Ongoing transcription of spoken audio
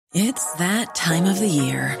It's that time of the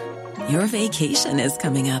year. Your vacation is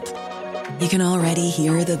coming up. You can already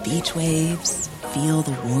hear the beach waves, feel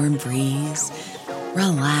the warm breeze,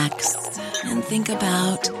 relax, and think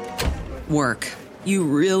about work. You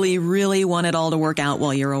really, really want it all to work out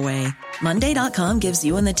while you're away. Monday.com gives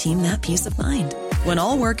you and the team that peace of mind. When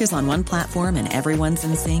all work is on one platform and everyone's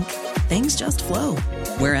in sync, things just flow.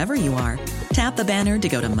 Wherever you are, tap the banner to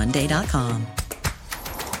go to Monday.com.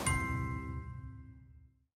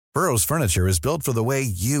 Burrow's furniture is built for the way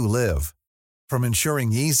you live. From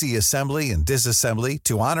ensuring easy assembly and disassembly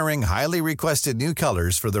to honoring highly requested new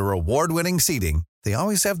colors for their award-winning seating, they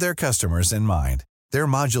always have their customers in mind. Their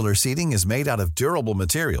modular seating is made out of durable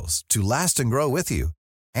materials to last and grow with you.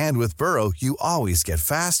 And with Burrow, you always get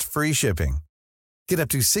fast, free shipping. Get up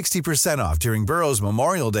to 60% off during Burrow's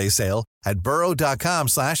Memorial Day sale at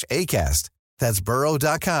burrow.com/ACAST. That's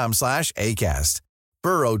burrow.com/ACAST.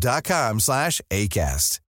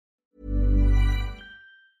 burrow.com/ACAST.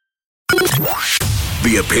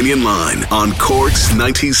 The Opinion Line on Cork's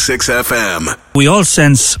 96 FM. We all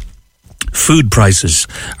sense food prices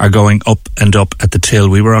are going up and up at the till.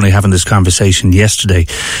 We were only having this conversation yesterday,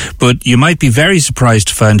 but you might be very surprised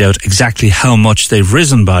to find out exactly how much they've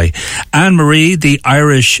risen by. Anne-Marie, the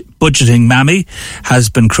Irish budgeting mammy, has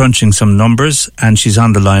been crunching some numbers, and she's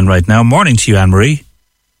on the line right now. Morning to you, Anne-Marie.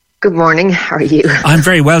 Good morning. How are you? I'm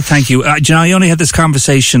very well, thank you. I only had this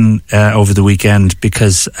conversation over the weekend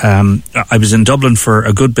because I was in Dublin for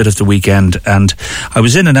a good bit of the weekend, and I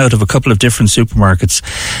was in and out of a couple of different supermarkets.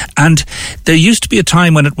 And there used to be a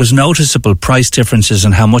time when it was noticeable price differences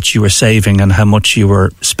and how much you were saving and how much you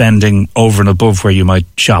were spending over and above where you might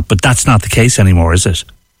shop. But that's not the case anymore, is it?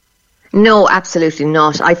 No, absolutely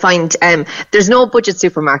not. I find there's no budget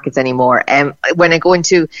supermarkets anymore. When I go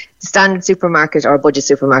into the standard supermarket or a budget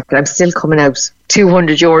supermarket, I'm still coming out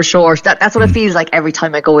 €200 short. That's what it feels like every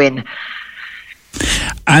time I go in.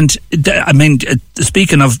 And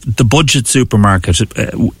speaking of the budget supermarket,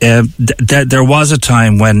 there was a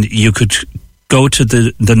time when you could go to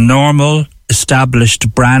the normal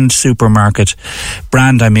established brand supermarket.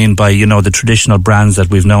 Brand, I mean by, the traditional brands that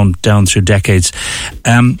we've known down through decades.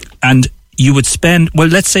 And you would spend, well,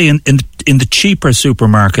 let's say in the cheaper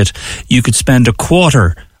supermarket, you could spend a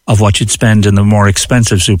quarter of what you'd spend in the more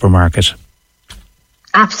expensive supermarket.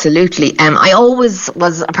 Absolutely. I always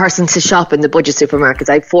was a person to shop in the budget supermarkets.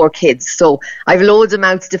 I have 4 kids, so I have loads of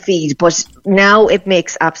mouths to feed. But now it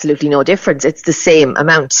makes absolutely no difference. It's the same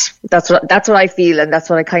amount. That's what I feel, and that's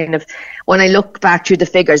what I kind of, when I look back through the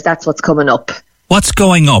figures, that's what's coming up. What's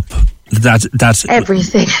going up? That's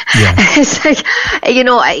everything. Yeah. It's like,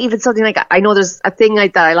 even something like, I know there's a thing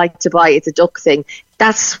like that I like to buy. It's a duck thing.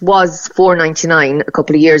 That was $4.99 a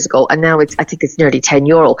couple of years ago, and now I think it's nearly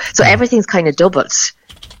 €10. So everything's kind of doubled.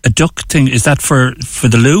 A duck thing, is that for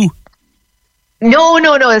the loo? No,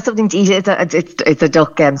 it's something to eat. It's a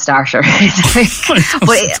duck starter. But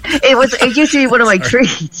it used to be one of my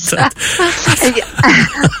treats.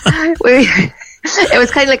 It was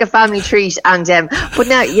kind of like a family treat, and but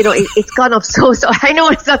now it's gone up so. I know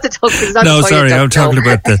it's not the duck. It's not no, sorry, I'm talking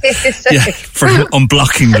about for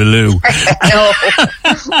unblocking the loo.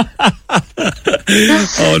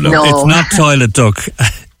 Oh no, it's not toilet duck.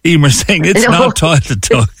 Emer saying it's not toilet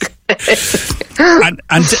duck.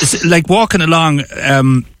 and like walking along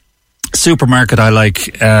supermarket, I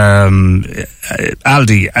like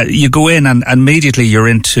Aldi. You go in and immediately you're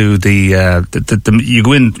into the you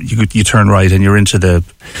go in, you turn right and you're into the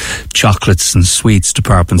chocolates and sweets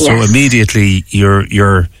department. Yes. So immediately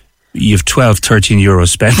you've 12, 13 euros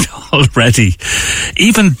spent already.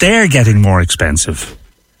 Even they're getting more expensive.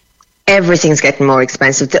 Everything's getting more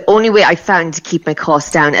expensive. The only way I found to keep my costs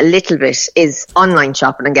down a little bit is online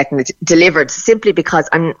shopping and getting it delivered, simply because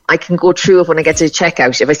I can go through it when I get to the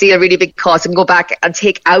checkout. If I see a really big cost, I can go back and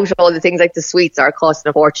take out all the things like the sweets are costing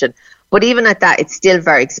a fortune. But even at that, it's still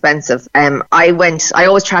very expensive. I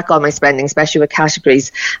always track all my spending, especially with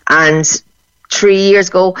categories. And 3 years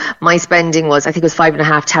ago, my spending was, I think it was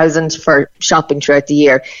 5,500 for shopping throughout the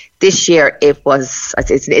year. This year,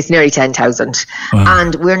 it's nearly 10,000. Wow.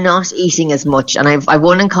 And we're not eating as much. And I've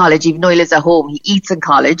one in college, even though he lives at home, he eats in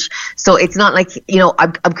college. So it's not like,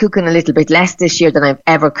 I'm cooking a little bit less this year than I've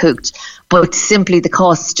ever cooked. But simply the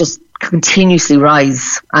costs just continuously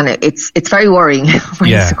rise. And it's very worrying when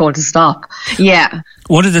it's going to stop. Yeah.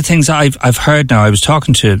 One of the things I've heard now, I was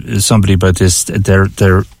talking to somebody about this,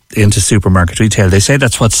 they're into supermarket retail. They say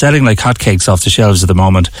that's what's selling like hotcakes off the shelves at the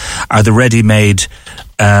moment are the ready-made,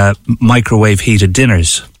 microwave heated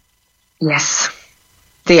dinners. Yes. Yes. Yes. And, you go in, you turn right and you're into the chocolates and sweets department.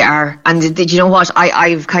 So immediately you've 12, 13 euro spent already. Even they're getting more expensive. They are. And did you know what?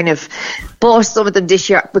 I've kind of bought some of them this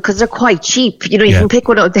year because they're quite cheap. You know, you can pick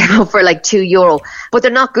one out there for like €2, but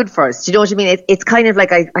they're not good for us. Do you know what I mean? It's kind of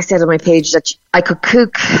like I said on my page that I could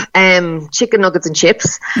cook chicken nuggets and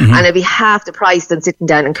chips, and it'd be half the price than sitting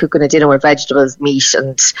down and cooking a dinner with vegetables, meat,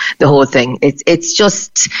 and the whole thing.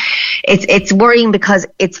 It's worrying because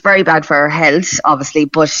it's very bad for our health, obviously,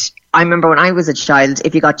 but I remember when I was a child,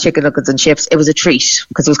 if you got chicken nuggets and chips, it was a treat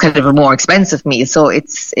because it was kind of a more expensive meal. So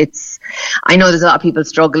I know there's a lot of people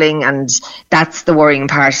struggling, and that's the worrying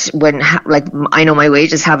part. When I know my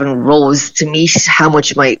wages haven't rose to meet how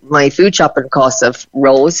much my food shopping costs have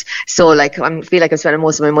rose. So like I feel like I'm spending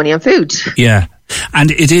most of my money on food. Yeah.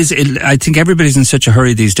 And I think everybody's in such a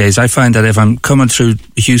hurry these days. I find that if I'm coming through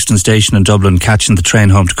Houston Station in Dublin, catching the train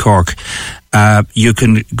home to Cork, you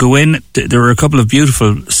can go in. There are a couple of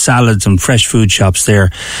beautiful salads and fresh food shops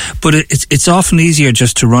there, but it's often easier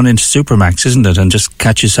just to run into Supermax, isn't it? And just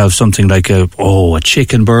catch yourself something like a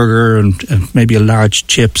chicken burger and maybe a large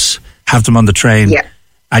chips. Have them on the train,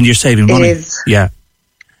 and you're saving money. It is. Yeah.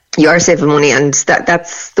 You are saving money, and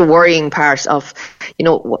that's the worrying part of, you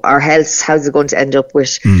know, our health. How's it going to end up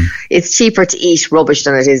with? It's cheaper to eat rubbish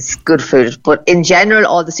than it is good food. But in general,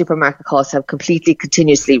 all the supermarket costs have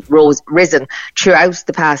continuously risen throughout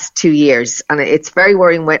the past 2 years, and it's very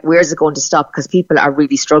worrying. Where's it going to stop? Because people are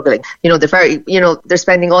really struggling. You know, they're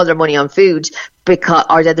spending all their money on food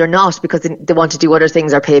or they're not because they want to do other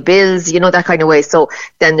things or pay bills, you know, that kind of way. So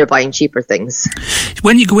then they're buying cheaper things.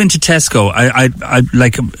 When you go into Tesco, I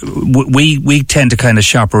like we tend to kind of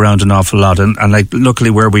shop around an awful lot, and like luckily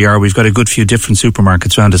where we are, we've got a good few different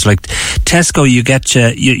supermarkets around us. Like Tesco, you get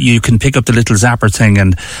you can pick up the little zapper thing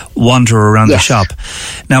and wander around the shop.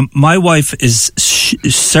 Now, my wife is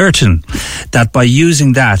certain that by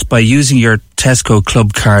using your Tesco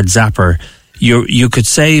Club Card zapper, you could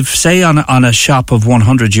save, say on a shop of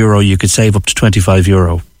 €100, you could save up to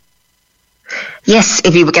 €25. Yes,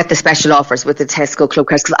 if you would get the special offers with the Tesco Club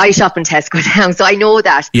Cards, because I shop in Tesco now, so I know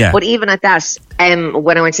that. Yeah. But even at that,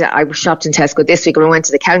 when I shopped in Tesco this week, when I went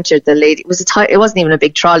to the counter, the lady, it wasn't even a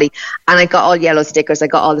big trolley, and I got all yellow stickers, I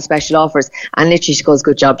got all the special offers, and literally she goes,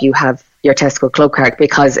 "Good job, you have your Tesco Club Card,"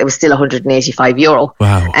 because it was still €185.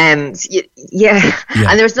 Wow. Yeah.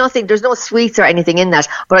 And there's no sweets or anything in that,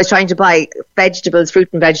 but I was trying to buy fruit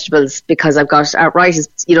and vegetables, because I've got arthritis,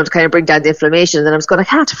 you know, to kind of bring down the inflammation, and I was going, I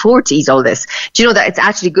can't afford to eat all this. Do you know that it's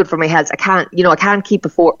actually good for my health? I can't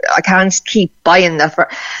keep buying the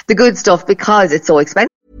good stuff because it's so expensive.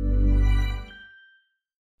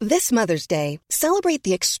 This Mother's Day, celebrate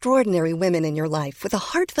the extraordinary women in your life with a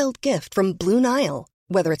heartfelt gift from Blue Nile.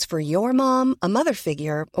 Whether it's for your mom, a mother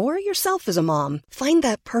figure, or yourself as a mom, find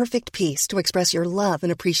that perfect piece to express your love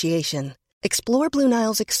and appreciation. Explore Blue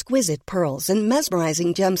Nile's exquisite pearls and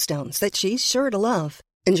mesmerizing gemstones that she's sure to love.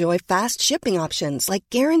 Enjoy fast shipping options like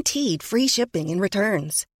guaranteed free shipping and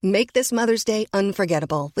returns. Make this Mother's Day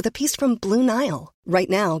unforgettable with a piece from Blue Nile. Right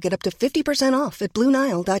now, get up to 50% off at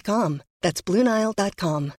BlueNile.com. That's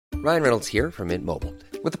BlueNile.com. Ryan Reynolds here from Mint Mobile.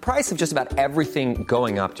 With the price of just about everything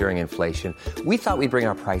going up during inflation, we thought we'd bring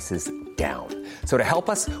our prices down. So to help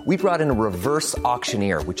us, we brought in a reverse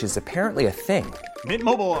auctioneer, which is apparently a thing. Mint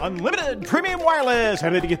Mobile Unlimited Premium Wireless.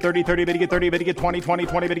 How to get 30, 30, how to get 30, how to get 20, 20,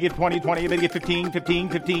 20, how to get 20, 20, how to get 15, 15,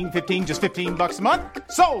 15, 15, just $15 a month?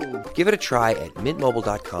 Sold! Give it a try at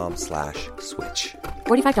mintmobile.com/switch.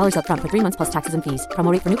 $45 up front for 3 months plus taxes and fees.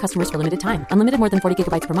 Promo rate for new customers for limited time. Unlimited more than 40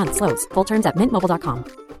 gigabytes per month. Slows full terms at mintmobile.com.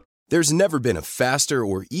 There's never been a faster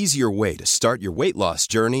or easier way to start your weight loss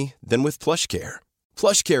journey than with PlushCare.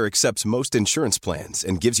 PlushCare accepts most insurance plans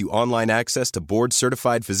and gives you online access to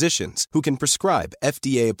board-certified physicians who can prescribe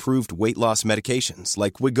FDA-approved weight loss medications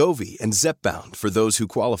like Wegovy and Zepbound for those who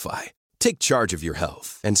qualify. Take charge of your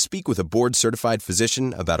health and speak with a board-certified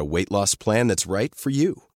physician about a weight loss plan that's right for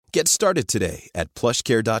you. Get started today at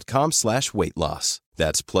plushcare.com/weight loss.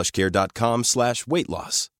 That's plushcare.com/weight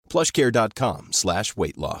loss.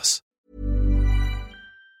 plushcare.com/weight loss.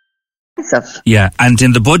 Yeah, and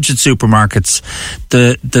in the budget supermarkets,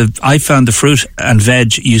 I found the fruit and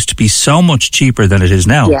veg used to be so much cheaper than it is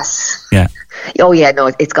now. Yes. Yeah. Oh yeah,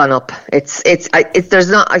 no, it's gone up. There's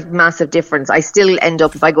not a massive difference. I still end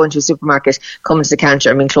up, if I go into a supermarket, coming to the counter,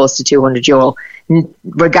 I'm in close to €200,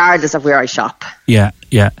 regardless of where I shop. Yeah.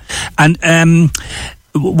 And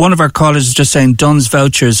one of our callers is just saying Dunn's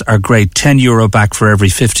vouchers are great. €10 back for every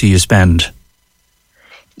 50 you spend.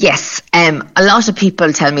 Yes, a lot of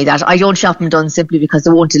people tell me that. I don't shop in Dunn's simply because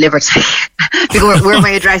they won't deliver to me where my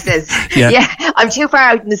address is. Yeah, I'm too far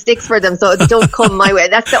out in the sticks for them, so they don't come my way.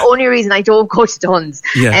 That's the only reason I don't go to Dunn's.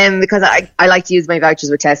 Because I like to use my vouchers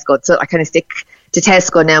with Tesco, so I kind of stick to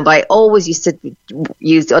Tesco now, but I always used to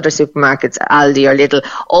use the other supermarkets, Aldi or Lidl,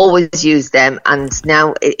 always use them, and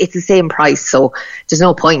now it's the same price, so there's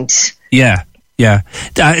no point. Yeah.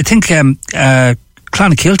 I think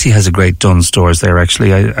Clonakilty has a great Dunnes stores there,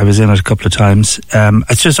 actually. I was in it a couple of times.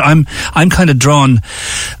 It's just, I'm kind of drawn.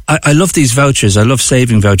 I love these vouchers. I love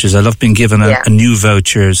saving vouchers. I love being given a new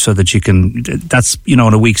voucher so that you can, that's, in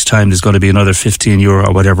a week's time, there's going to be another €15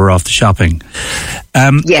 or whatever off the shopping.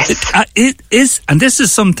 Yes. It is, and this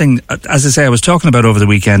is something, as I say, I was talking about over the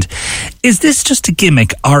weekend. Is this just a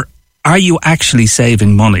gimmick, or are you actually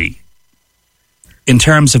saving money? In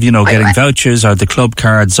terms of, getting vouchers or the club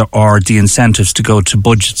cards or the incentives to go to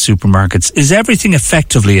budget supermarkets, is everything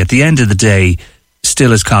effectively, at the end of the day,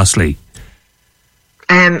 still as costly?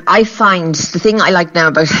 I find the thing I like now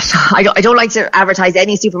about I don't like to advertise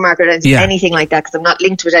any supermarket or anything like that, because I'm not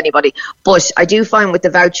linked with anybody. But I do find with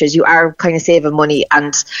the vouchers, you are kind of saving money,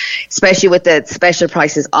 and especially with the special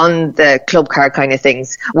prices on the club card kind of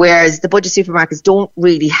things. Whereas the budget supermarkets don't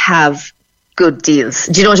really have good deals.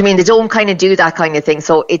 Do you know what I mean? They don't kind of do that kind of thing.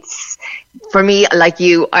 So it's, for me, like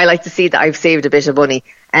you, I like to see that I've saved a bit of money.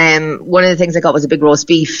 One of the things I got was a big roast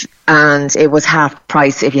beef, and it was half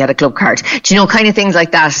price if you had a club card. Do you know, kind of things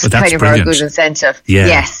like that? Well, that's kind of brilliant. are a good incentive. Yeah,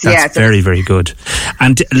 yes, that's very, very good.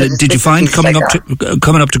 And did you find coming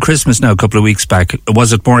up to Christmas now, a couple of weeks back,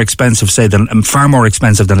 was it more expensive, far more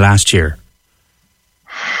expensive than last year?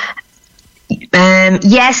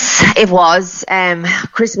 Yes, it was.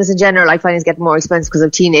 Christmas in general, I find, is getting more expensive because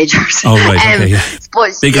of teenagers. Oh, right, okay, yeah.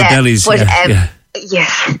 But, bigger bellies,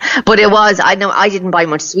 yeah. But it was, I know I didn't buy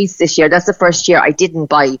much sweets this year. That's the first year I didn't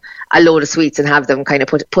buy a load of sweets and have them kind of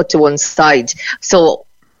put to one side. So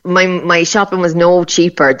my shopping was no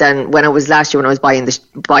cheaper than when I was last year when I was buying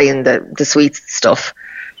the sweets stuff.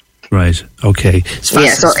 Right, okay.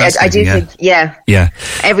 I do think,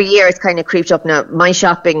 every year it's kind of creeped up now. My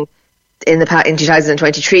shopping in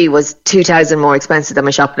 2023 was 2,000 more expensive than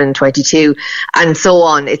my shopping in 22, and so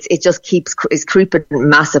on. It just is creeping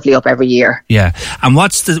massively up every year. Yeah, and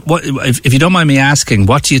if you don't mind me asking,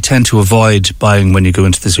 what do you tend to avoid buying when you go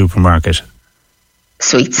into the supermarket?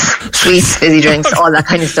 Sweets, fizzy drinks, all that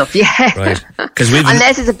kind of stuff. Yeah, right.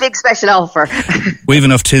 Unless it's a big special offer. We've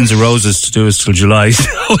enough tins of roses to do us till July.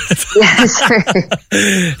 Yes.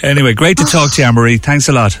 Anyway, great to talk to you, Anne-Marie. Thanks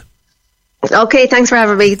a lot. Okay, thanks for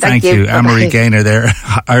having me. Thank you. Anne-Marie Gaynor there,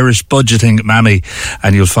 Irish budgeting mammy,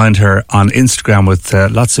 and you'll find her on Instagram with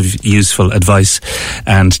lots of useful advice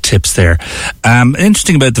and tips there.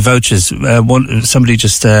 Interesting about the vouchers, somebody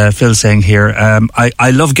just, Phil saying here, I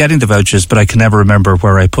love getting the vouchers, but I can never remember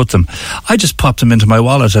where I put them. I just pop them into my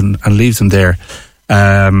wallet and leave them there.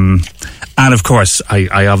 And of course,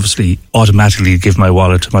 I obviously automatically give my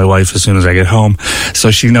wallet to my wife as soon as I get home, so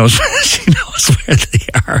she knows where they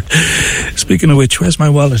are. Speaking of which, where's my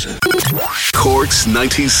wallet? Cork's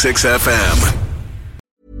 96 FM.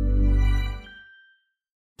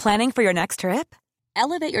 Planning for your next trip?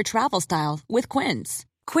 Elevate your travel style with Quince.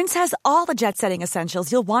 Quince has all the jet-setting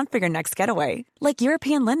essentials you'll want for your next getaway, like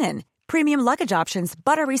European linen, premium luggage options,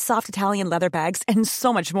 buttery soft Italian leather bags, and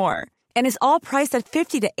so much more. And is all priced at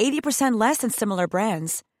 50 to 80% less than similar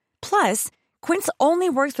brands. Plus, Quince only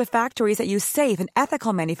works with factories that use safe and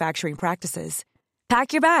ethical manufacturing practices.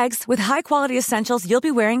 Pack your bags with high-quality essentials you'll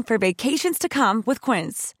be wearing for vacations to come with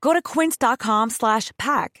Quince. Go to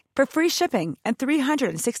quince.com/pack for free shipping and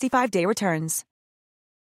 365-day returns.